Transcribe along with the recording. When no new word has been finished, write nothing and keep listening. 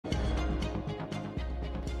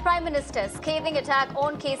Prime Minister scathing attack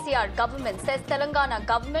on KCR Government, says Telangana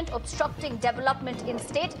Government obstructing development in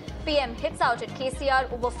state. PM hits out at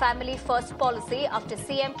KCR over family first policy after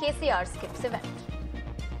CM KCR skips event.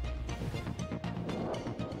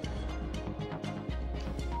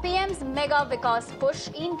 PM's mega vikas push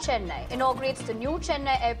in Chennai inaugurates the new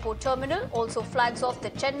Chennai airport terminal, also flags off the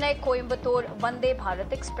Chennai Coimbatore Vande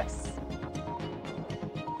Bharat Express.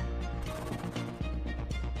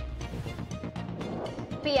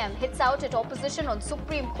 PM hits out at opposition on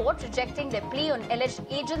Supreme Court, rejecting their plea on alleged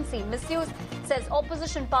agency misuse, says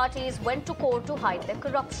opposition parties went to court to hide their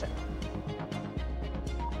corruption.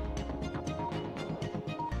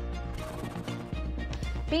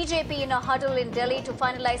 BJP in a huddle in Delhi to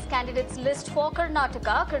finalize candidates list for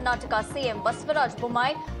Karnataka. Karnataka CM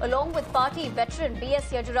Bommai, along with party veteran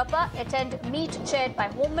BS Yediyurappa, attend meet chaired by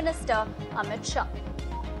Home Minister Amit Shah.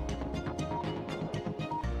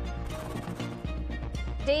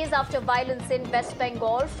 Days after violence in West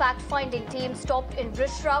Bengal, fact-finding team stopped in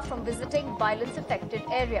Rishra from visiting violence-affected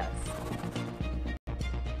areas.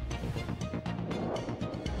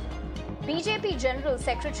 BJP General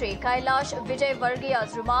Secretary Kailash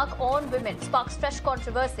Vijayvargiya's remark on women sparks fresh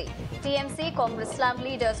controversy. TMC Congress slammed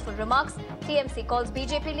leaders for remarks. TMC calls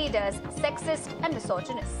BJP leaders sexist and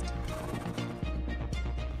misogynist.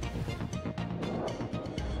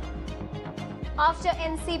 After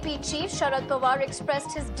NCP chief Sharad Pawar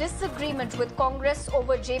expressed his disagreement with Congress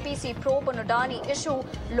over JPC probe on Adani issue,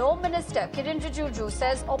 Law Minister Kiren Rijiju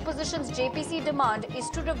says opposition's JPC demand is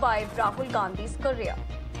to revive Rahul Gandhi's career.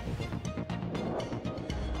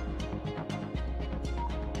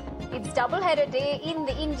 It's double-header day in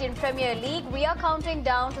the Indian Premier League. We are counting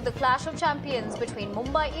down to the clash of champions between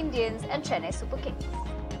Mumbai Indians and Chennai Super Kings.